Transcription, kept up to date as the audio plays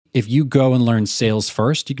if you go and learn sales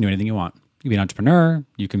first, you can do anything you want. You can be an entrepreneur,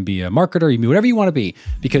 you can be a marketer, you can be whatever you want to be,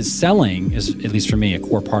 because selling is, at least for me, a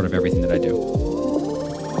core part of everything that I do.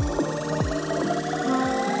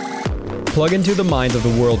 Plug into the minds of the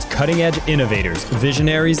world's cutting-edge innovators,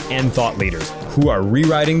 visionaries, and thought leaders who are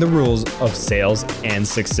rewriting the rules of sales and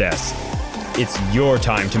success. It's your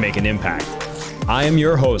time to make an impact. I am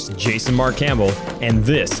your host, Jason Mark Campbell, and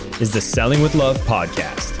this is the Selling with Love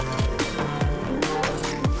podcast.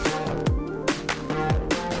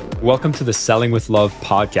 Welcome to the Selling with Love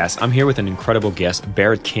podcast. I'm here with an incredible guest,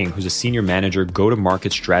 Barrett King, who's a senior manager,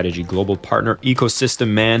 go-to-market strategy, global partner, ecosystem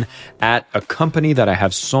man at a company that I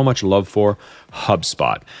have so much love for,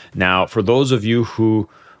 HubSpot. Now, for those of you who,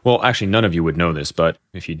 well, actually none of you would know this, but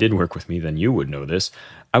if you did work with me, then you would know this.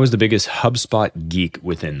 I was the biggest HubSpot geek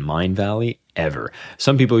within Mindvalley ever.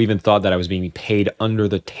 Some people even thought that I was being paid under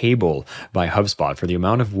the table by HubSpot for the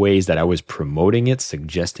amount of ways that I was promoting it,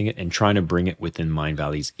 suggesting it, and trying to bring it within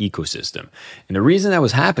Mindvalley's ecosystem. And the reason that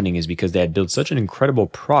was happening is because they had built such an incredible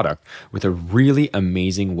product with a really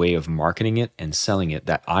amazing way of marketing it and selling it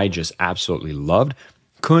that I just absolutely loved.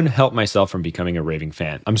 Couldn't help myself from becoming a raving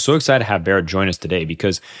fan. I'm so excited to have Barrett join us today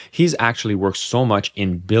because he's actually worked so much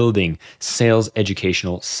in building sales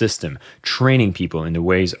educational system, training people in the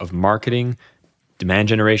ways of marketing, demand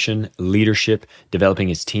generation, leadership, developing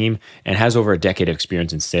his team, and has over a decade of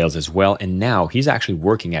experience in sales as well. And now he's actually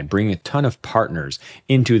working at bringing a ton of partners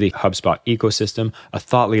into the HubSpot ecosystem, a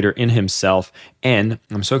thought leader in himself. And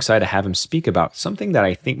I'm so excited to have him speak about something that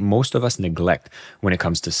I think most of us neglect when it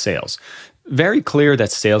comes to sales. Very clear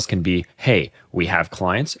that sales can be, hey, we have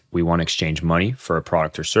clients, we want to exchange money for a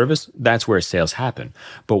product or service. That's where sales happen.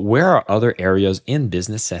 But where are other areas in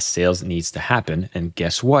business that sales needs to happen? And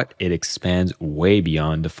guess what? It expands way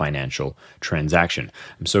beyond the financial transaction.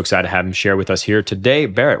 I'm so excited to have him share with us here today.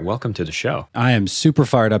 Barrett, welcome to the show. I am super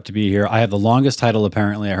fired up to be here. I have the longest title,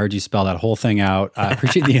 apparently. I heard you spell that whole thing out. I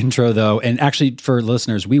appreciate the intro, though. And actually, for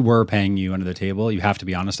listeners, we were paying you under the table. You have to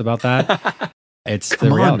be honest about that. It's the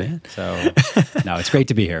reality, man. So no, it's great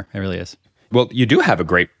to be here. It really is. Well, you do have a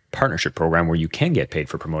great partnership program where you can get paid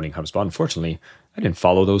for promoting HubSpot. Unfortunately, I didn't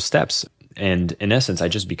follow those steps. And in essence, I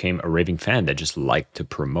just became a raving fan that just liked to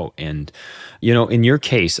promote. And, you know, in your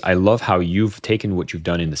case, I love how you've taken what you've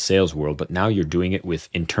done in the sales world, but now you're doing it with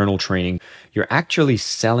internal training. You're actually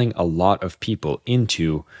selling a lot of people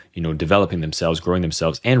into, you know, developing themselves, growing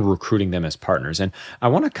themselves, and recruiting them as partners. And I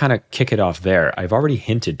want to kind of kick it off there. I've already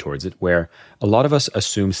hinted towards it, where a lot of us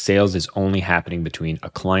assume sales is only happening between a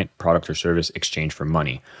client, product, or service exchange for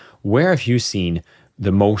money. Where have you seen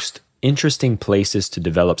the most interesting places to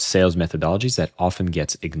develop sales methodologies that often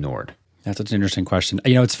gets ignored? That's such an interesting question.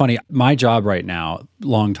 You know, it's funny. My job right now,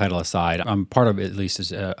 long title aside, I'm part of it, at least,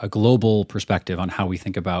 is a global perspective on how we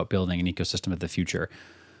think about building an ecosystem of the future.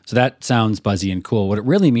 So that sounds buzzy and cool. What it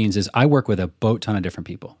really means is I work with a boat ton of different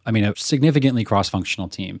people. I mean, a significantly cross-functional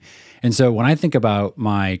team. And so when I think about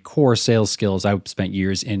my core sales skills, I spent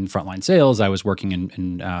years in frontline sales. I was working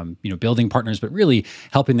in building partners, but really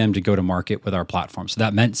helping them to go to market with our platform. So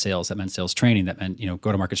that meant sales training, that meant,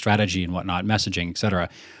 go-to-market strategy and whatnot, messaging, et cetera.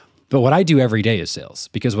 But what I do every day is sales,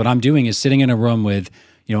 because what I'm doing is sitting in a room with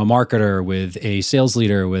a marketer, with a sales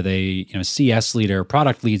leader, with a CS leader,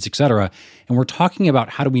 product leads, et cetera. And we're talking about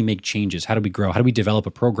how do we make changes? How do we grow? How do we develop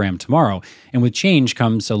a program tomorrow? And with change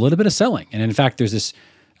comes a little bit of selling. And in fact, there's this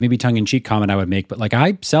maybe tongue-in-cheek comment I would make, but like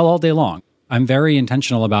I sell all day long. I'm very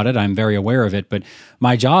intentional about it. I'm very aware of it. But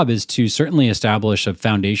my job is to certainly establish a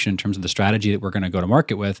foundation in terms of the strategy that we're going to go to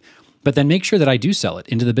market with, but then make sure that I do sell it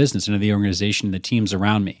into the business, into the organization, the teams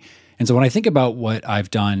around me. And so when I think about what I've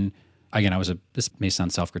done, again, this may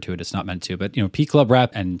sound self-gratuitous, not meant to, but, P Club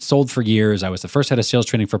rep and sold for years. I was the first head of sales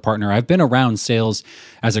training for Partner. I've been around sales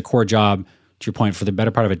as a core job, to your point, for the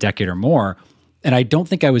better part of a decade or more. And I don't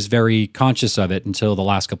think I was very conscious of it until the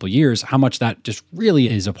last couple of years, how much that just really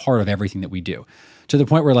is a part of everything that we do. To the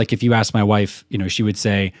point where, like, if you ask my wife, she would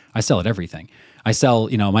say, I sell at everything. I sell,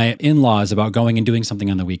 my in-laws about going and doing something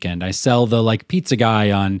on the weekend. I sell the pizza guy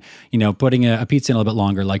on, putting a pizza in a little bit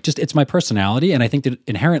longer. It's my personality. And I think that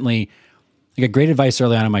inherently, I got great advice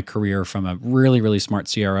early on in my career from a really, really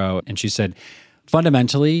smart CRO. And she said,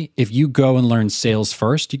 fundamentally, if you go and learn sales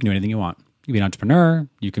first, you can do anything you want. You can be an entrepreneur,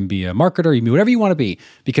 you can be a marketer, you can be whatever you want to be,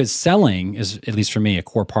 because selling is, at least for me, a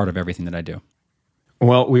core part of everything that I do.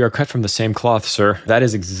 Well, we are cut from the same cloth, sir. That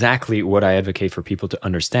is exactly what I advocate for people to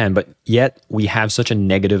understand. But yet we have such a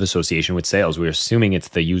negative association with sales. We're assuming it's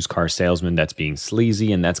the used car salesman that's being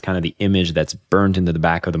sleazy, and that's kind of the image that's burnt into the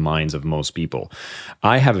back of the minds of most people.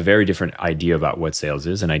 I have a very different idea about what sales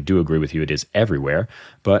is, and I do agree with you, it is everywhere.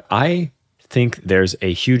 But I think there's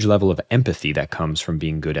a huge level of empathy that comes from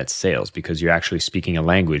being good at sales, because you're actually speaking a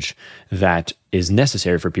language that is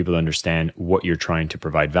necessary for people to understand what you're trying to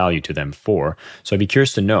provide value to them for. So I'd be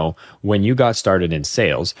curious to know, when you got started in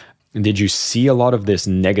sales, did you see a lot of this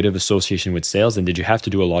negative association with sales? And did you have to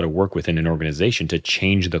do a lot of work within an organization to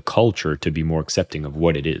change the culture to be more accepting of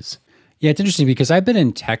what it is? Yeah, it's interesting because I've been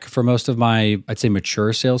in tech for most of my, I'd say,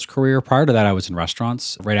 mature sales career. Prior to that, I was in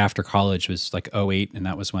restaurants. Right after college was like '08, and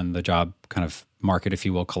that was when the job kind of market, if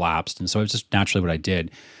you will, collapsed. And so it was just naturally what I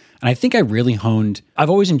did. And I think I really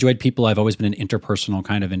I've always enjoyed people. I've always been an interpersonal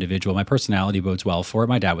kind of individual. My personality bodes well for it.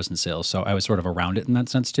 My dad was in sales, so I was sort of around it in that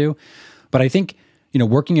sense too. But I think,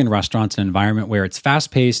 working in restaurants, an environment where it's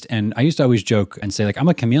fast-paced, and I used to always joke and say, like, I'm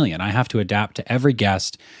a chameleon. I have to adapt to every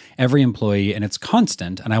guest, every employee, and it's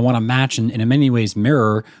constant. And I want to match and in many ways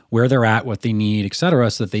mirror where they're at, what they need, et cetera,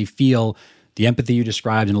 so that they feel the empathy you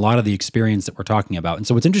described and a lot of the experience that we're talking about. And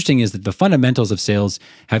so what's interesting is that the fundamentals of sales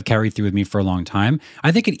have carried through with me for a long time.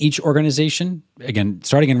 I think at each organization, again,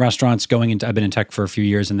 starting in restaurants, I've been in tech for a few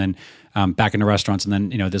years, and then back into restaurants, and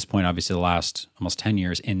then, at this point, obviously the last almost 10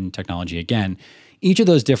 years in technology again. Each of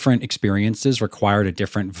those different experiences required a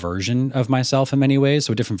different version of myself in many ways,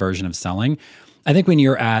 so a different version of selling. I think when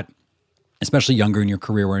you're especially younger in your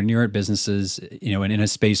career, when you're at businesses, and in a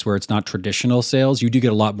space where it's not traditional sales, you do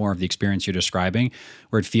get a lot more of the experience you're describing,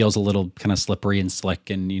 where it feels a little kind of slippery and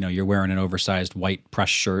slick, and you're wearing an oversized white press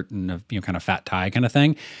shirt and a kind of fat tie kind of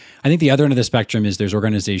thing. I think the other end of the spectrum is there's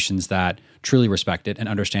organizations that truly respect it and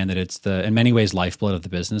understand that it's in many ways, lifeblood of the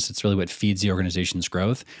business. It's really what feeds the organization's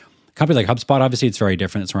growth. A company like HubSpot, obviously, it's very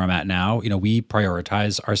different. It's where I'm at now. We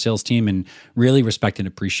prioritize our sales team and really respect and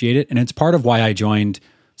appreciate it. And it's part of why I joined.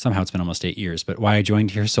 Somehow it's been almost 8 years, but why I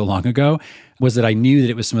joined here so long ago was that I knew that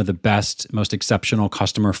it was some of the best, most exceptional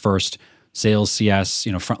customer-first sales, CS,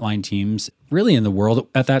 frontline teams really in the world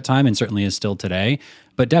at that time, and certainly is still today,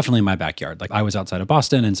 but definitely in my backyard. Like, I was outside of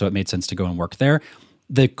Boston, and so it made sense to go and work there.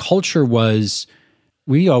 The culture was,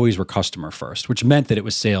 we always were customer first, which meant that it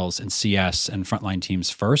was sales and CS and frontline teams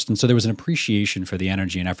first. And so there was an appreciation for the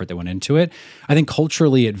energy and effort that went into it. I think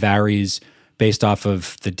culturally it varies based off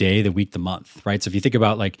of the day, the week, the month, right? So if you think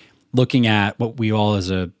about like looking at what we all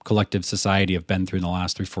as a collective society have been through in the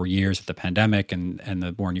last 3-4 years with the pandemic and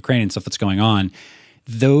the war in Ukraine and stuff that's going on,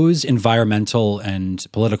 those environmental and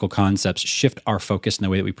political concepts shift our focus in the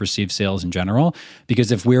way that we perceive sales in general.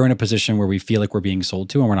 Because if we're in a position where we feel like we're being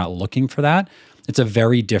sold to and we're not looking for that, it's a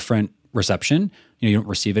very different reception. You don't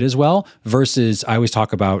receive it as well, versus I always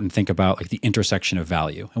talk about and think about like the intersection of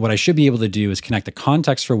value. And what I should be able to do is connect the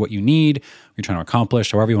context for what you need, you're trying to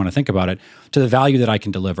accomplish, however you want to think about it, to the value that I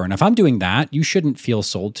can deliver. And if I'm doing that, you shouldn't feel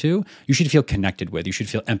sold to. You should feel connected with. You should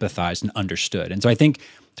feel empathized and understood. And so I think,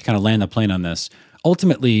 to kind of land the plane on this,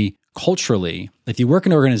 ultimately, culturally, if you work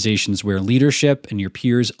in organizations where leadership and your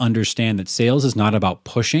peers understand that sales is not about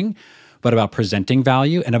pushing, but about presenting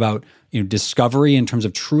value and about discovery in terms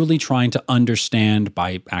of truly trying to understand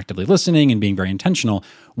by actively listening and being very intentional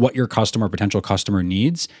what your potential customer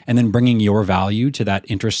needs, and then bringing your value to that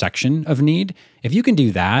intersection of need. If you can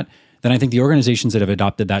do that, then I think the organizations that have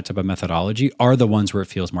adopted that type of methodology are the ones where it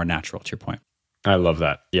feels more natural, to your point. I love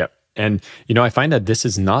that. Yep. And, I find that this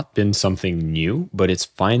has not been something new, but it's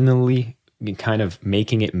finally kind of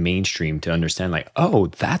making it mainstream to understand like, oh,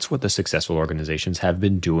 that's what the successful organizations have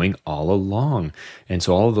been doing all along. And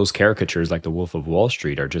so all of those caricatures like the Wolf of Wall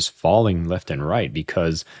Street are just falling left and right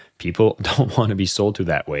because people don't want to be sold to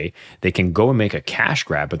that way. They can go and make a cash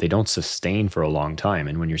grab, but they don't sustain for a long time.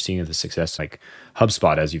 And when you're seeing the success like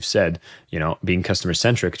HubSpot, as you've said, being customer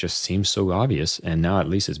centric just seems so obvious. And now at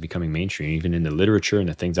least it's becoming mainstream, even in the literature and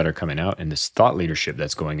the things that are coming out, and this thought leadership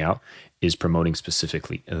that's going out is promoting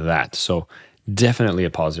specifically that. So definitely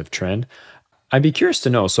a positive trend. I'd be curious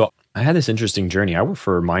to know. So I had this interesting journey. I worked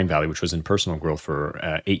for Mindvalley, which was in personal growth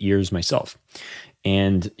for 8 years myself.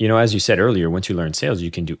 And, as you said earlier, once you learn sales,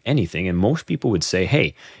 you can do anything. And most people would say,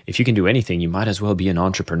 hey, if you can do anything, you might as well be an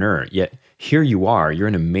entrepreneur. Yet here you are, you're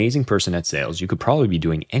an amazing person at sales. You could probably be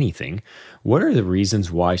doing anything. What are the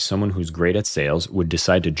reasons why someone who's great at sales would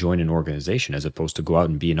decide to join an organization as opposed to go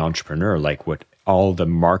out and be an entrepreneur, like what all the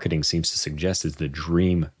marketing seems to suggest is the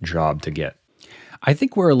dream job to get? I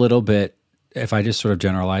think we're a little bit, if I just sort of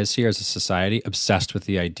generalize here as a society, obsessed with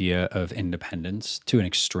the idea of independence to an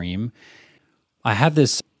extreme. I have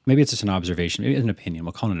this, maybe it's just an observation, maybe it's an opinion,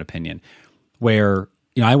 we'll call it an opinion, where,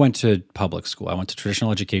 I went to public school. I went to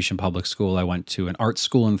traditional education public school. I went to an art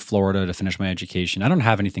school in Florida to finish my education. I don't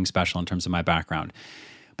have anything special in terms of my background.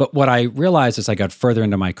 But what I realized as I got further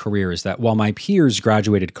into my career is that while my peers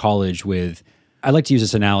graduated college with I like to use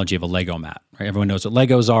this analogy of a Lego mat, right? Everyone knows what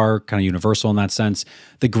Legos are, kind of universal in that sense.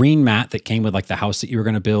 The green mat that came with like the house that you were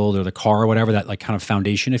going to build or the car or whatever, that like kind of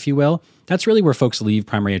foundation, if you will, that's really where folks leave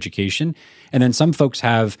primary education. And then some folks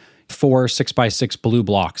have 4 6x6 blue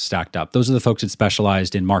blocks stacked up. Those are the folks that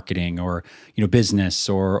specialized in marketing or business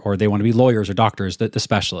or they want to be lawyers or doctors, the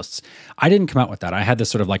specialists. I didn't come out with that. I had this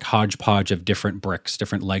sort of like hodgepodge of different bricks,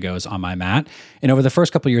 different Legos on my mat. And over the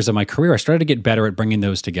first couple of years of my career, I started to get better at bringing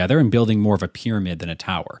those together and building more of a pyramid than a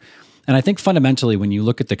tower. And I think fundamentally, when you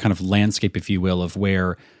look at the kind of landscape, if you will, of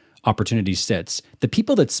where opportunity sits, the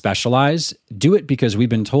people that specialize do it because we've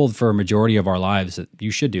been told for a majority of our lives that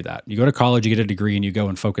you should do that. You go to college, you get a degree, and you go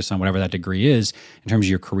and focus on whatever that degree is in terms of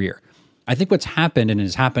your career. I think what's happened and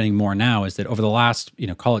is happening more now is that over the last,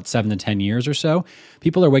 call it 7 to 10 years or so,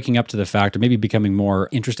 people are waking up to the fact or maybe becoming more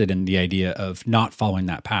interested in the idea of not following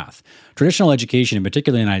that path. Traditional education, in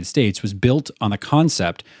particular in the United States, was built on the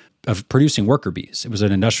concept of producing worker bees. It was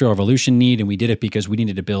an industrial revolution need, and we did it because we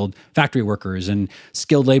needed to build factory workers and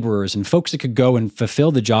skilled laborers and folks that could go and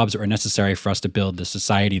fulfill the jobs that were necessary for us to build the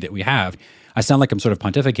society that we have. I sound like I'm sort of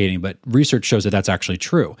pontificating, but research shows that that's actually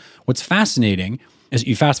true. What's fascinating is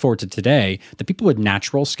you fast forward to today, the people with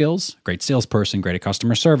natural skills, great salesperson, great at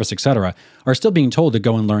customer service, et cetera, are still being told to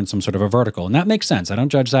go and learn some sort of a vertical. And that makes sense. I don't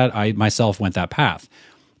judge that. I myself went that path.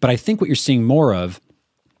 But I think what you're seeing more of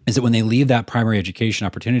is that when they leave that primary education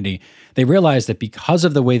opportunity, they realize that because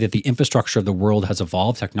of the way that the infrastructure of the world has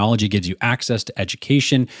evolved, technology gives you access to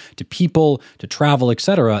education, to people, to travel, et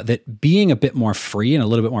cetera, that being a bit more free and a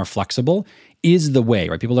little bit more flexible is the way,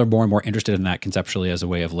 right? People are more and more interested in that conceptually as a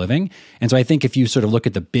way of living. And so I think if you sort of look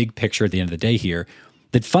at the big picture at the end of the day here,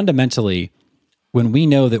 that fundamentally, when we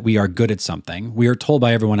know that we are good at something, we are told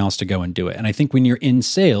by everyone else to go and do it. And I think when you're in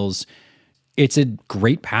sales, it's a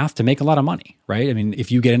great path to make a lot of money, right? I mean,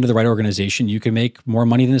 if you get into the right organization, you can make more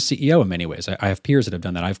money than a CEO in many ways. I have peers that have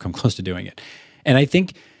done that. I've come close to doing it. And I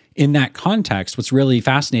think in that context, what's really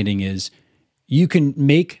fascinating is you can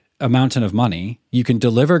make a mountain of money, you can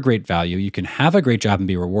deliver great value, you can have a great job and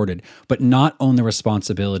be rewarded, but not own the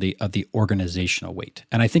responsibility of the organizational weight.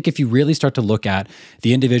 And I think if you really start to look at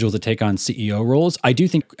the individuals that take on CEO roles, I do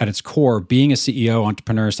think at its core, being a CEO,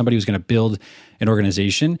 entrepreneur, somebody who's going to build an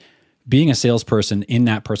organization, being a salesperson in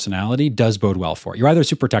that personality does bode well for it. You're either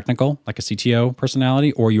super technical, like a CTO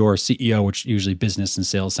personality, or you're a CEO, which is usually business and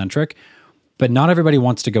sales centric, but not everybody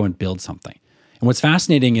wants to go and build something. And what's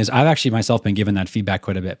fascinating is I've actually myself been given that feedback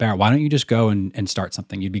quite a bit. Barrett, why don't you just go and start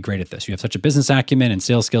something? You'd be great at this. You have such a business acumen and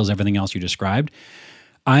sales skills, everything else you described.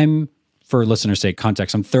 For listeners' sake,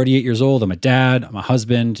 context, I'm 38 years old. I'm a dad. I'm a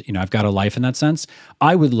husband. I've got a life in that sense.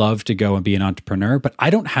 I would love to go and be an entrepreneur, but I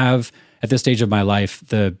don't have, at this stage of my life,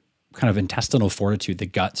 the kind of intestinal fortitude, the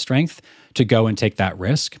gut strength to go and take that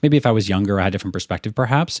risk. Maybe if I was younger, I had a different perspective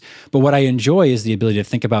perhaps. But what I enjoy is the ability to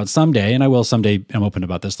think about someday, and I will someday, I'm open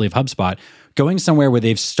about this, leave HubSpot, going somewhere where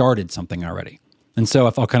they've started something already. And so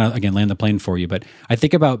if I'll kind of, again, land the plane for you, but I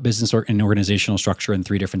think about business and organizational structure in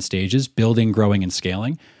 3 different stages: building, growing, and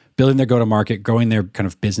scaling. Building their go-to-market, growing their kind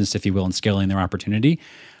of business, if you will, and scaling their opportunity.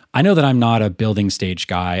 I know that I'm not a building stage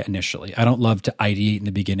guy initially. I don't love to ideate in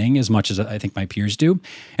the beginning as much as I think my peers do.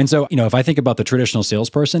 And so, if I think about the traditional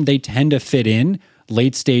salesperson, they tend to fit in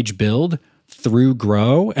late stage build through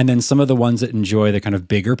grow. And then some of the ones that enjoy the kind of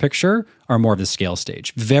bigger picture are more of the scale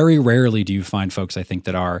stage. Very rarely do you find folks, I think,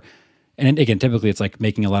 that are, and again, typically it's like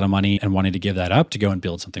making a lot of money and wanting to give that up to go and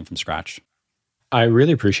build something from scratch. I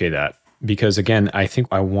really appreciate that because, again, I think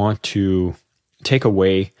I want to take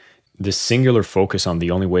away this singular focus on the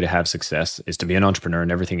only way to have success is to be an entrepreneur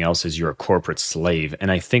and everything else is you're a corporate slave.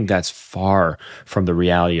 And I think that's far from the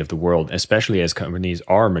reality of the world, especially as companies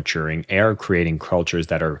are maturing, are creating cultures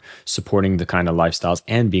that are supporting the kind of lifestyles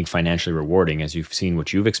and being financially rewarding. As you've seen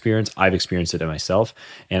what you've experienced, I've experienced it myself.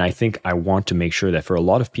 And I think I want to make sure that for a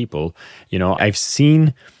lot of people, I've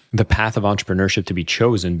seen the path of entrepreneurship to be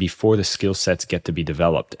chosen before the skill sets get to be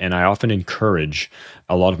developed. And I often encourage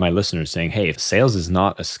a lot of my listeners saying, hey, if sales is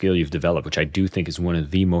not a skill you've developed, which I do think is one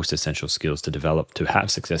of the most essential skills to develop to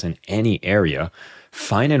have success in any area,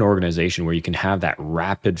 find an organization where you can have that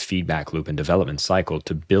rapid feedback loop and development cycle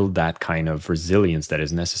to build that kind of resilience that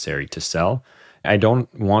is necessary to sell. I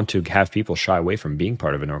don't want to have people shy away from being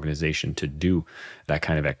part of an organization to do that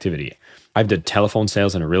kind of activity. I've did telephone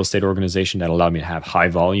sales in a real estate organization that allowed me to have high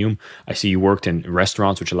volume. I see you worked in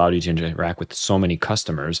restaurants, which allowed you to interact with so many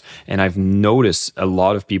customers. And I've noticed a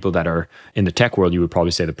lot of people that are in the tech world, you would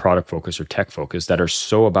probably say the product focus or tech focus, that are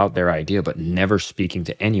so about their idea, but never speaking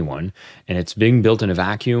to anyone. And it's being built in a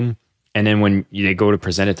vacuum. And then when they go to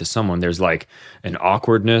present it to someone, there's like an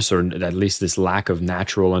awkwardness or at least this lack of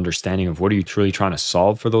natural understanding of what are you truly trying to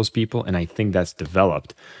solve for those people. And I think that's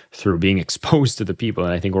developed through being exposed to the people.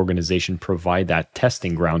 And I think organizations provide that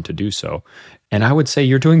testing ground to do so. And I would say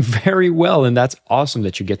you're doing very well. And that's awesome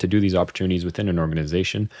that you get to do these opportunities within an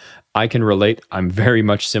organization. I can relate. I'm very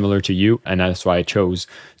much similar to you. And that's why I chose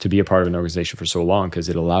to be a part of an organization for so long, because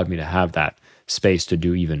it allowed me to have that space to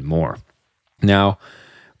do even more. Now,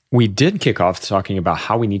 we did kick off talking about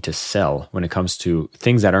how we need to sell when it comes to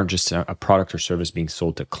things that aren't just a product or service being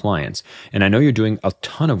sold to clients. And I know you're doing a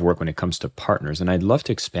ton of work when it comes to partners, and I'd love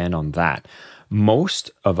to expand on that.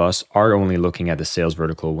 Most of us are only looking at the sales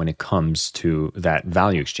vertical when it comes to that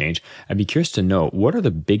value exchange. I'd be curious to know, what are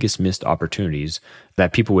the biggest missed opportunities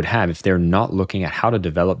that people would have if they're not looking at how to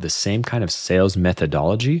develop the same kind of sales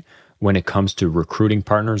methodology when it comes to recruiting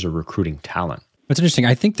partners or recruiting talent? It's interesting.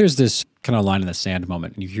 I think there's this kind of line in the sand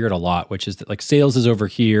moment, and you hear it a lot, which is that like sales is over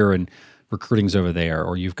here and recruiting's over there,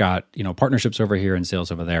 or you've got, partnerships over here and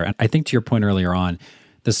sales over there. And I think to your point earlier on,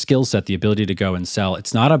 the skill set, the ability to go and sell,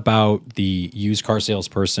 it's not about the used car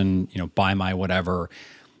salesperson, buy my whatever.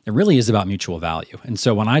 It really is about mutual value. And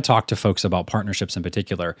so when I talk to folks about partnerships in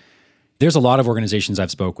particular, there's a lot of organizations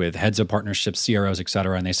I've spoke with, heads of partnerships, CROs, et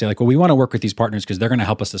cetera, and they say like, well, we want to work with these partners because they're going to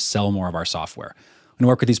help us to sell more of our software. And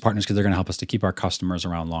work with these partners because they're going to help us to keep our customers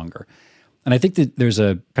around longer. And I think that there's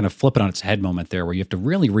a kind of flip it on its head moment there where you have to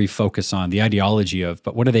really refocus on the ideology of,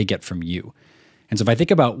 but what do they get from you? And so if I think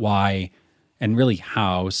about why and really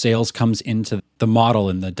how sales comes into the model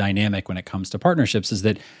and the dynamic when it comes to partnerships is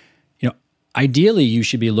that, ideally you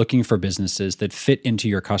should be looking for businesses that fit into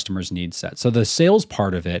your customer's need set. So the sales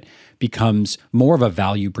part of it becomes more of a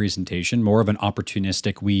value presentation, more of an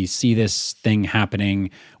opportunistic, we see this thing happening,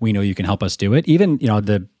 we know you can help us do it. Even,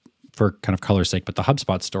 for kind of color's sake, but the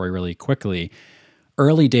HubSpot story really quickly.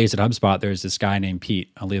 Early days at HubSpot, there's this guy named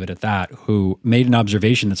Pete, I'll leave it at that, who made an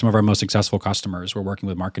observation that some of our most successful customers were working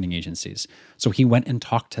with marketing agencies. So he went and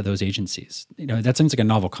talked to those agencies. That seems like a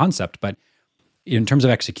novel concept, but in terms of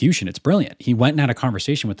execution, it's brilliant. He went and had a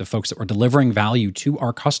conversation with the folks that were delivering value to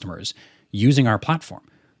our customers using our platform.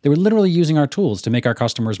 They were literally using our tools to make our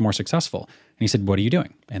customers more successful. And he said, what are you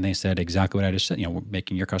doing? And they said exactly what I just said, we're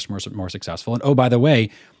making your customers more successful. And oh, by the way,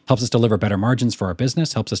 helps us deliver better margins for our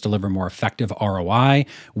business, helps us deliver more effective ROI.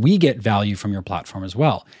 We get value from your platform as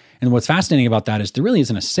well. And what's fascinating about that is there really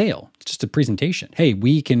isn't a sale. It's just a presentation. Hey,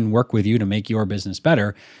 we can work with you to make your business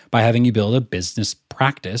better by having you build a business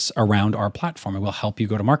practice around our platform, and we'll help you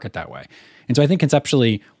go to market that way. And so I think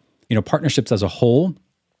conceptually, partnerships as a whole,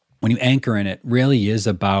 when you anchor in it, really is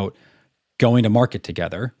about going to market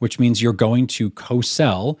together, which means you're going to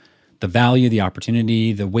co-sell the value, the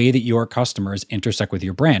opportunity, the way that your customers intersect with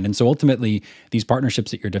your brand. And so ultimately, these partnerships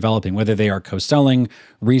that you're developing, whether they are co-selling,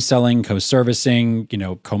 reselling, co-servicing,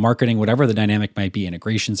 co-marketing, whatever the dynamic might be,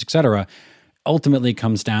 integrations, et cetera, ultimately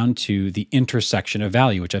comes down to the intersection of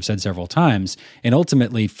value, which I've said several times. And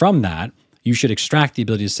ultimately from that, you should extract the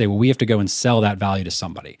ability to say, well, we have to go and sell that value to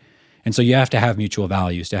somebody. And so you have to have mutual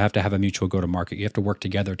values, you have to have a mutual go-to-market, you have to work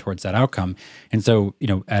together towards that outcome. And so,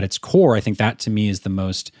 at its core, I think that to me is the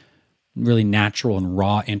most really natural and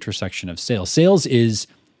raw intersection of sales. Sales is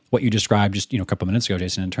what you described just, a couple minutes ago,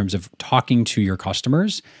 Jason, in terms of talking to your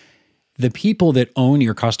customers. The people that own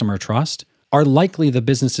your customer trust are likely the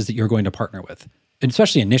businesses that you're going to partner with, and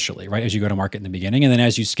especially initially, right? As you go to market in the beginning. And then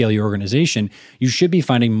as you scale your organization, you should be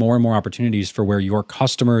finding more and more opportunities for where your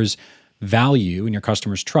customers' value and your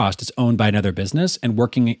customers' trust is owned by another business and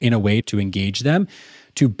working in a way to engage them,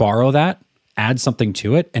 to borrow that, add something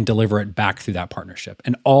to it, and deliver it back through that partnership.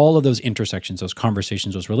 And all of those intersections, those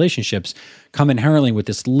conversations, those relationships come inherently with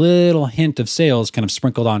this little hint of sales kind of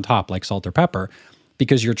sprinkled on top like salt or pepper,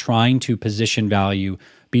 because you're trying to position value,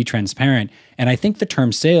 be transparent. And I think the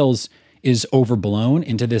term sales is overblown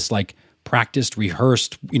into this like practiced,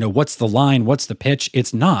 rehearsed, what's the line, what's the pitch?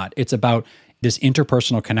 It's not. It's about this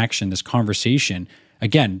interpersonal connection, this conversation.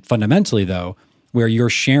 Again, fundamentally though, where you're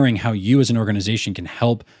sharing how you as an organization can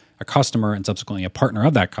help a customer and subsequently a partner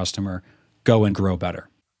of that customer go and grow better.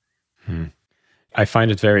 I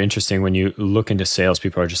find it very interesting when you look into sales,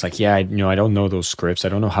 people are just like, I don't know those scripts. I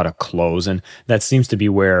don't know how to close. And that seems to be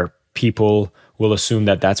where people will assume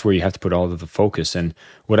that that's where you have to put all of the focus. And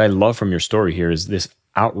what I love from your story here is this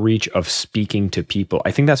outreach of speaking to people.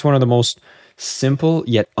 I think that's one of the most simple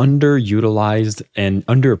yet underutilized and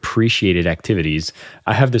underappreciated activities.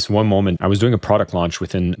 I have this one moment. I was doing a product launch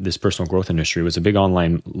within this personal growth industry. It was a big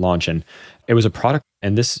online launch, and it was a product,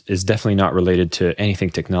 and this is definitely not related to anything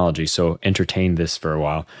technology, so entertain this for a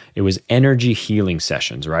while. It was energy healing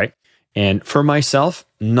sessions, right? And for myself,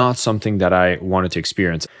 not something that I wanted to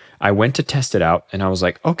experience. I went to test it out and I was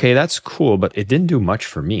like, okay, that's cool, but it didn't do much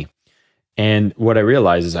for me. And what I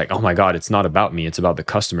realized is like, oh my God, it's not about me. It's about the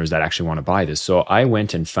customers that actually want to buy this. So I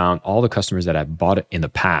went and found all the customers that had bought it in the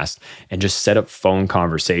past and just set up phone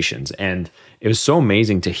conversations. And it was so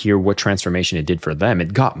amazing to hear what transformation it did for them.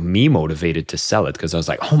 It got me motivated to sell it because I was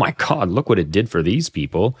like, oh my God, look what it did for these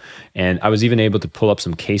people. And I was even able to pull up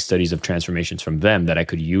some case studies of transformations from them that I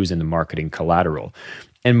could use in the marketing collateral.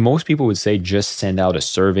 And most people would say just send out a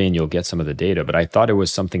survey and you'll get some of the data. But I thought it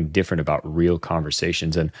was something different about real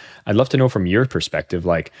conversations. And I'd love to know from your perspective,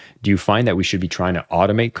 like, do you find that we should be trying to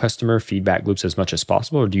automate customer feedback loops as much as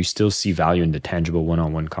possible? Or do you still see value in the tangible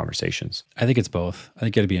one-on-one conversations? I think it's both. I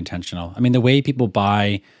think you got to be intentional. I mean, the way people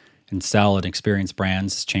buy and sell and experience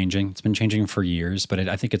brands is changing. It's been changing for years, but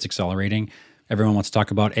I think it's accelerating. Everyone wants to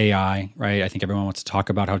talk about AI, right? I think everyone wants to talk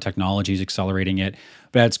about how technology is accelerating it.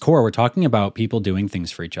 But at its core, we're talking about people doing things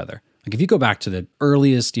for each other. Like if you go back to the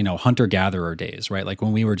earliest, hunter-gatherer days, right? Like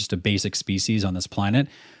when we were just a basic species on this planet,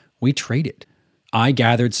 we traded. I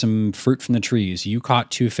gathered some fruit from the trees. You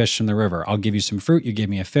caught 2 fish from the river. I'll give you some fruit. You give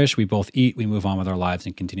me a fish. We both eat. We move on with our lives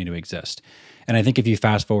and continue to exist. And I think if you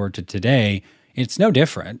fast forward to today, it's no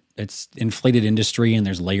different. It's inflated industry and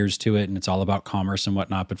there's layers to it and it's all about commerce and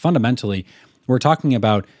whatnot. But fundamentally, we're talking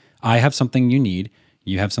about I have something you need.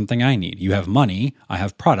 You have something I need. You have money. I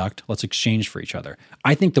have product. Let's exchange for each other.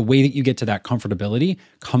 I think the way that you get to that comfortability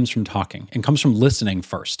comes from talking and comes from listening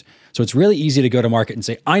first. So it's really easy to go to market and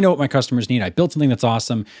say, I know what my customers need. I built something that's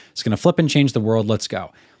awesome. It's going to flip and change the world. Let's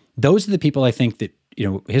go. Those are the people I think that,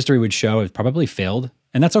 history would show have probably failed.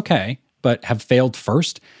 And that's okay, but have failed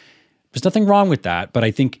first. There's nothing wrong with that. But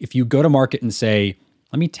I think if you go to market and say,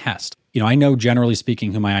 let me test, I know generally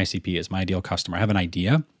speaking who my ICP is, my ideal customer. I have an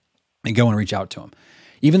idea and go and reach out to them.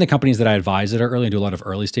 Even the companies that I advise that are early, I do a lot of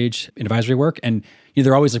early stage advisory work. And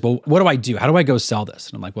they're always like, well, what do I do? How do I go sell this?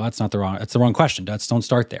 And I'm like, well, that's the wrong question. Don't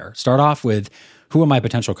start there. Start off with who are my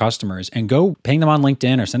potential customers and go ping them on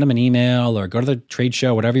LinkedIn or send them an email or go to the trade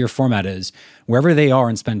show, whatever your format is, wherever they are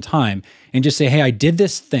and spend time and just say, hey, I did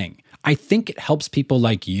this thing. I think it helps people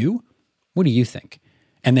like you. What do you think?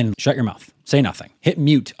 And then shut your mouth. Say nothing. Hit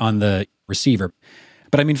mute on the receiver.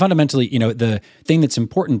 But I mean, fundamentally, the thing that's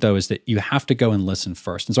important, though, is that you have to go and listen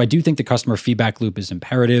first. And so I do think the customer feedback loop is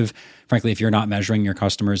imperative. Frankly, if you're not measuring your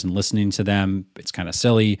customers and listening to them, it's kind of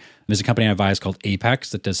silly. There's a company I advise called Apex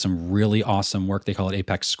that does some really awesome work. They call it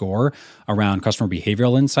Apex Score around customer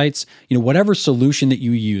behavioral insights. Whatever solution that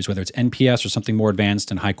you use, whether it's NPS or something more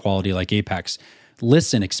advanced and high quality like Apex,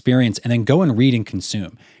 listen, experience, and then go and read and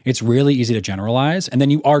consume. It's really easy to generalize. And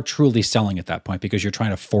then you are truly selling at that point because you're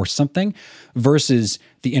trying to force something versus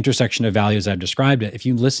the intersection of values I've described it. If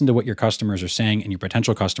you listen to what your customers are saying and your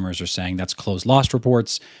potential customers are saying, that's closed lost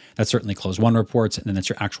reports, that's certainly closed won reports, and then that's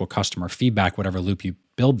your actual customer feedback, whatever loop you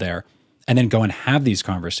build there, and then go and have these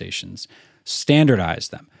conversations, standardize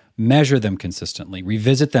them, measure them consistently,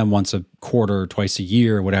 revisit them once a quarter, twice a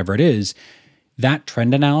year, whatever it is. That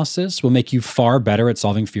trend analysis will make you far better at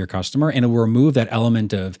solving for your customer, and it will remove that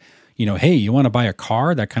element of, hey, you want to buy a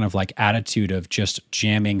car? That kind of like attitude of just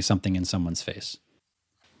jamming something in someone's face.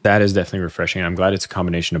 That is definitely refreshing. I'm glad it's a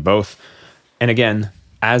combination of both. And again,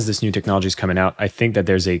 as this new technology is coming out, I think that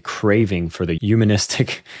there's a craving for the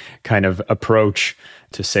humanistic kind of approach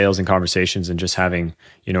to sales and conversations and just having,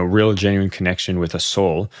 real genuine connection with a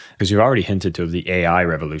soul, because you've already hinted to the AI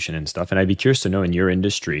revolution and stuff. And I'd be curious to know in your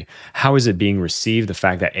industry, how is it being received? The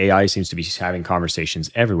fact that AI seems to be having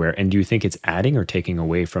conversations everywhere. And do you think it's adding or taking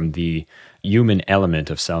away from the human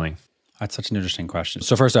element of selling? That's such an interesting question.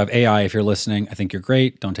 So first off, AI, if you're listening, I think you're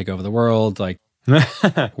great. Don't take over the world. Like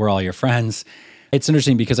we're all your friends. It's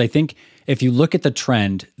interesting because I think if you look at the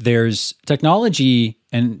trend, there's technology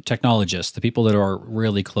and technologists, the people that are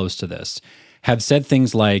really close to this, have said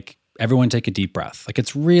things like, everyone take a deep breath. Like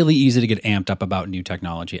it's really easy to get amped up about new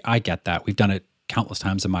technology. I get that. We've done it countless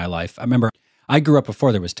times in my life. I remember I grew up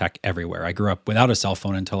before there was tech everywhere. I grew up without a cell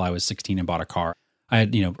phone until I was 16 and bought a car. I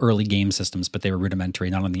had, early game systems, but they were rudimentary,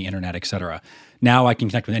 not on the internet, et cetera. Now I can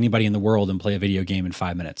connect with anybody in the world and play a video game in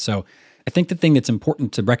 5 minutes. So I think the thing that's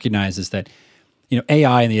important to recognize is that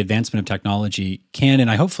AI and the advancement of technology can,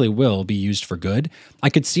 and I hopefully will, be used for good. I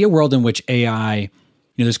could see a world in which AI,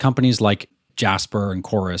 there's companies like Jasper and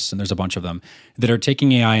Chorus, and there's a bunch of them, that are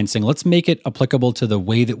taking AI and saying, let's make it applicable to the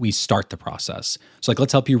way that we start the process. So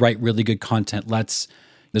let's help you write really good content.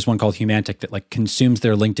 There's one called Humantic that consumes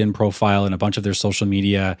their LinkedIn profile and a bunch of their social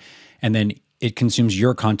media, and then it consumes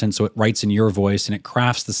your content, so it writes in your voice and it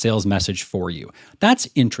crafts the sales message for you. That's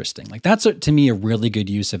interesting. Like that's, to me, a really good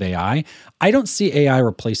use of AI. I don't see AI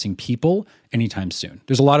replacing people anytime soon.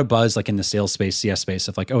 There's a lot of buzz like in the sales space, CS space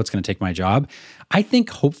of like, oh, it's going to take my job. I think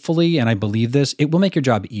hopefully, and I believe this, it will make your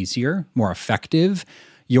job easier, more effective,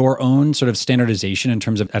 your own sort of standardization in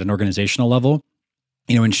terms of at an organizational level,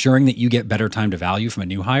 ensuring that you get better time to value from a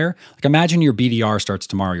new hire. Like imagine your BDR starts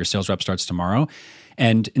tomorrow, your sales rep starts tomorrow.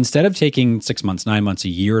 And instead of taking 6 months, 9 months, a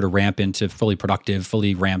year to ramp into fully productive,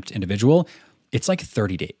 fully ramped individual, it's like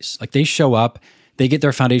 30 days. Like they show up, they get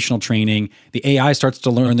their foundational training. The AI starts to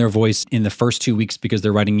learn their voice in the first 2 weeks because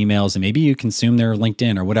they're writing emails, and maybe you consume their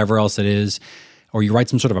LinkedIn or whatever else it is, or you write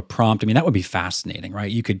some sort of a prompt. I mean, that would be fascinating,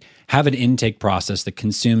 right? You could have an intake process that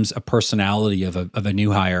consumes a personality of a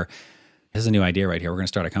new hire. This is a new idea right here. We're going to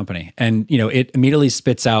start a company. And, it immediately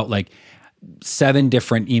spits out like 7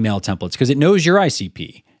 different email templates because it knows your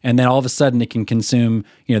ICP. And then all of a sudden it can consume,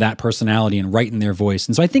 that personality and write in their voice.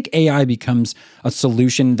 And so I think AI becomes a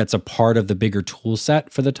solution that's a part of the bigger tool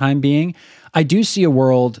set for the time being. I do see a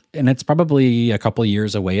world, and it's probably a couple of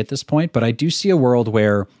years away at this point, but I do see a world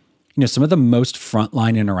where, some of the most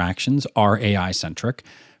frontline interactions are AI centric.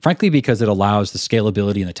 Frankly, because it allows the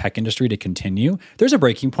scalability in the tech industry to continue. There's a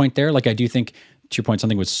breaking point there. Like I do think, to your point,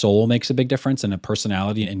 something with soul makes a big difference and a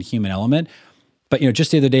personality and human element. But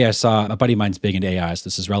just the other day I saw a buddy of mine's big into AI, so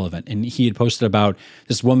this is relevant. And he had posted about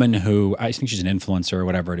this woman who, I think she's an influencer or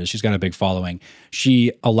whatever it is. She's got a big following.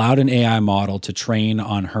 She allowed an AI model to train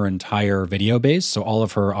on her entire video base, so all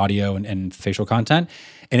of her audio and facial content.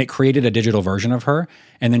 And it created a digital version of her.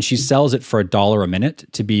 And then she sells it for $1 a minute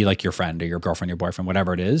to be like your friend or your girlfriend, your boyfriend,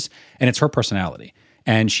 whatever it is. And it's her personality.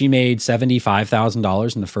 And she made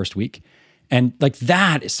 $75,000 in the first week. And like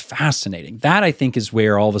that is fascinating. That I think is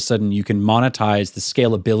where all of a sudden you can monetize the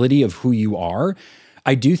scalability of who you are.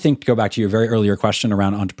 I do think, to go back to your very earlier question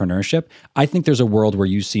around entrepreneurship, I think there's a world where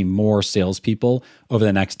you see more salespeople over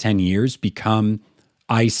the next 10 years become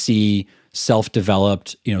IC,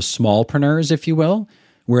 self-developed, smallpreneurs, if you will,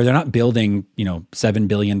 where they're not building, $7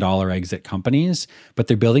 billion exit companies, but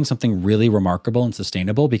they're building something really remarkable and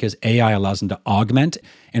sustainable because AI allows them to augment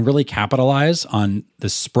and really capitalize on the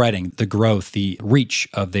spreading, the growth, the reach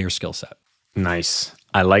of their skill set. Nice.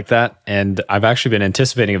 I like that. And I've actually been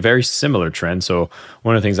anticipating a very similar trend. So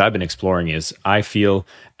one of the things I've been exploring is I feel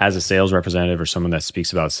as a sales representative or someone that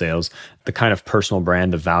speaks about sales, the kind of personal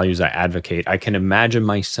brand, the values I advocate, I can imagine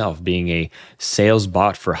myself being a sales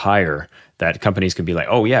bot for hire that companies can be like,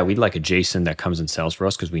 oh yeah, we'd like a Jason that comes and sells for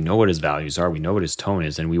us because we know what his values are, we know what his tone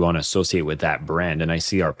is, and we want to associate with that brand. And I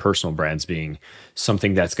see our personal brands being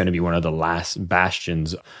something that's going to be one of the last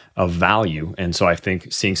bastions of value. And so I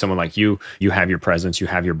think seeing someone like you have your presence, you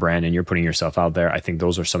have your brand, and you're putting yourself out there. I think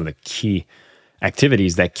those are some of the key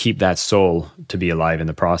activities that keep that soul to be alive in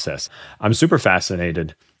the process. I'm super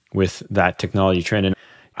fascinated with that technology trend. And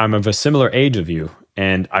I'm of a similar age of you.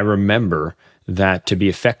 And I remember that to be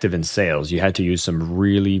effective in sales, you had to use some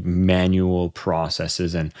really manual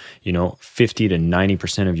processes, and 50 to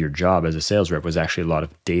 90% of your job as a sales rep was actually a lot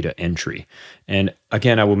of data entry. And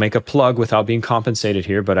again, I will make a plug without being compensated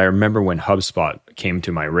here, but I remember when HubSpot came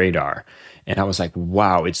to my radar, and I was like,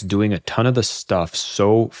 wow, it's doing a ton of the stuff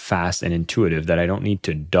so fast and intuitive that I don't need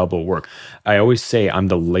to double work. I always say I'm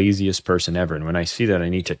the laziest person ever. And when I see that I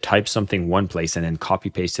need to type something one place and then copy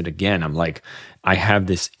paste it again, I'm like, I have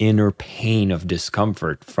this inner pain of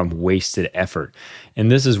discomfort from wasted effort. And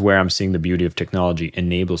this is where I'm seeing the beauty of technology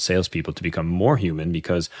enable salespeople to become more human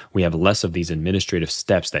because we have less of these administrative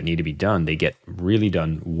steps that need to be done. They get really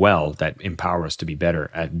done well that empower us to be better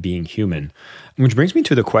at being human. Which brings me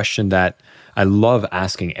to the question that I love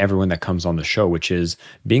asking everyone that comes on the show, which is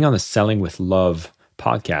being on the Selling with Love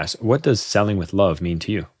podcast. What does selling with love mean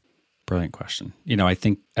to you? Brilliant question. I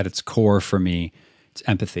think at its core for me, it's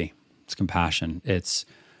empathy. It's compassion. It's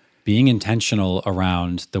being intentional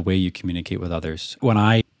around the way you communicate with others.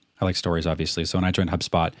 I like stories, obviously. So when I joined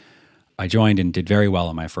HubSpot, I joined and did very well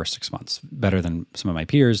in my first 6 months, better than some of my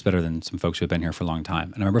peers, better than some folks who have been here for a long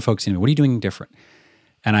time. And I remember folks saying, what are you doing different?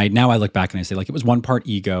 And now I look back and I say, like, it was one part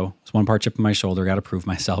ego, it was one part chip on my shoulder, got to prove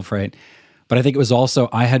myself, right? But I think it was also,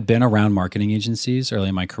 I had been around marketing agencies early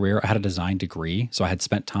in my career. I had a design degree, so I had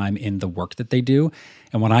spent time in the work that they do.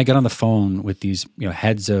 And when I got on the phone with these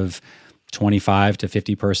heads of 25 to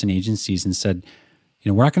 50 person agencies and said,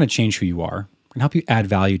 we're not going to change who you are. We're going to help you add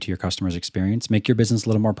value to your customer's experience, make your business a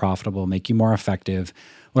little more profitable, make you more effective.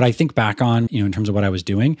 What I think back on, in terms of what I was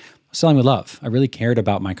doing, selling with love. I really cared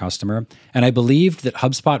about my customer, and I believed that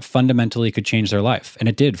HubSpot fundamentally could change their life. And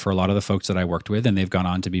it did for a lot of the folks that I worked with, and they've gone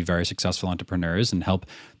on to be very successful entrepreneurs and help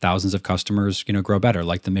thousands of customers, grow better,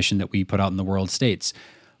 like the mission that we put out in the world states.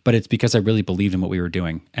 But it's because I really believed in what we were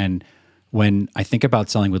doing. And when I think about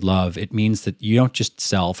selling with love, it means that you don't just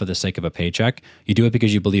sell for the sake of a paycheck. You do it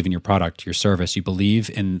because you believe in your product, your service. You believe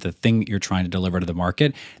in the thing that you're trying to deliver to the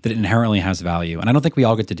market, that it inherently has value. And I don't think we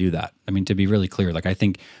all get to do that. I mean, to be really clear, I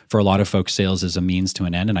think for a lot of folks, sales is a means to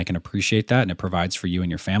an end, and I can appreciate that, and it provides for you and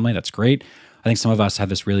your family. That's great. I think some of us have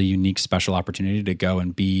this really unique, special opportunity to go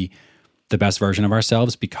and be the best version of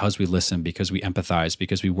ourselves because we listen, because we empathize,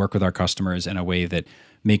 because we work with our customers in a way that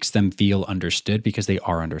makes them feel understood because they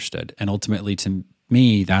are understood. And ultimately, to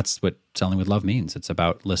me, that's what selling with love means. It's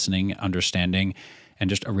about listening, understanding, and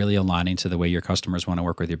just really aligning to the way your customers want to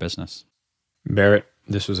work with your business. Barrett,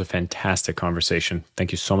 this was a fantastic conversation.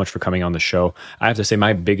 Thank you so much for coming on the show. I have to say,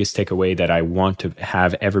 my biggest takeaway that I want to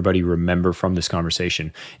have everybody remember from this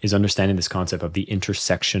conversation is understanding this concept of the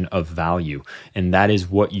intersection of value. And that is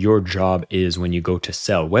what your job is when you go to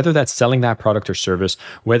sell, whether that's selling that product or service,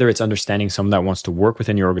 whether it's understanding someone that wants to work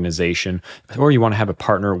within your organization, or you want to have a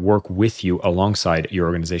partner work with you alongside your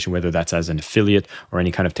organization, whether that's as an affiliate or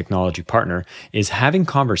any kind of technology partner, is having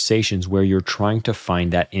conversations where you're trying to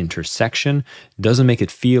find that intersection. Doesn't make it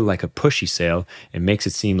feel like a pushy sale. It makes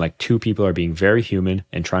it seem like two people are being very human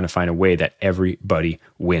and trying to find a way that everybody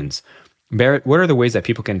wins. Barrett, what are the ways that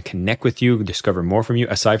people can connect with you, discover more from you,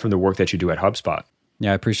 aside from the work that you do at HubSpot?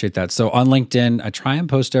 Yeah, I appreciate that. So on LinkedIn, I try and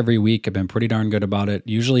post every week. I've been pretty darn good about it.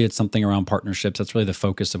 Usually it's something around partnerships. That's really the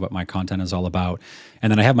focus of what my content is all about. And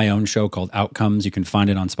then I have my own show called Outcomes. You can find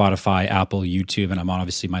it on Spotify, Apple, YouTube, and I'm on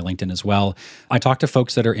obviously my LinkedIn as well. I talk to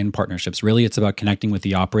folks that are in partnerships. Really, it's about connecting with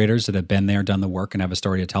the operators that have been there, done the work, and have a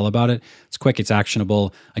story to tell about it. It's quick, it's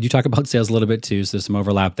actionable. I do talk about sales a little bit too, so there's some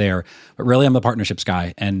overlap there. But really, I'm the partnerships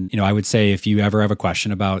guy. And I would say if you ever have a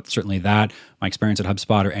question about certainly that, my experience at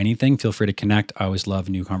HubSpot or anything, feel free to connect. I always love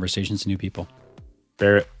new conversations and new people.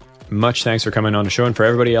 Barrett, much thanks for coming on the show. And for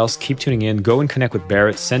everybody else, keep tuning in. Go and connect with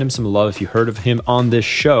Barrett. Send him some love if you heard of him on this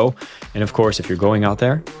show. And of course, if you're going out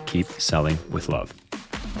there, keep selling with love.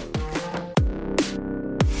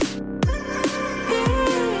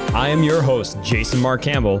 I am your host, Jason Mark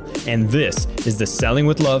Campbell, and this is the Selling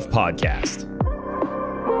with Love podcast.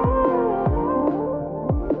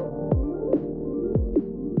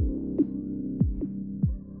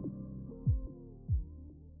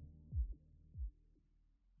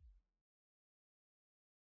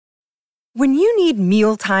 When you need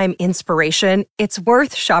mealtime inspiration, it's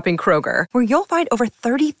worth shopping Kroger, where you'll find over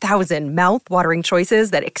 30,000 mouth-watering choices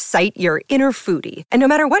that excite your inner foodie. And no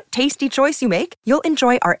matter what tasty choice you make, you'll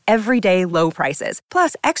enjoy our everyday low prices,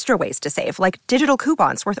 plus extra ways to save, like digital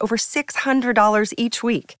coupons worth over $600 each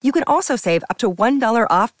week. You can also save up to $1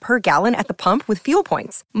 off per gallon at the pump with fuel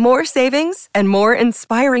points. More savings and more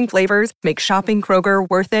inspiring flavors make shopping Kroger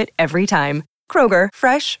worth it every time. Kroger,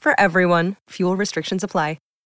 fresh for everyone. Fuel restrictions apply.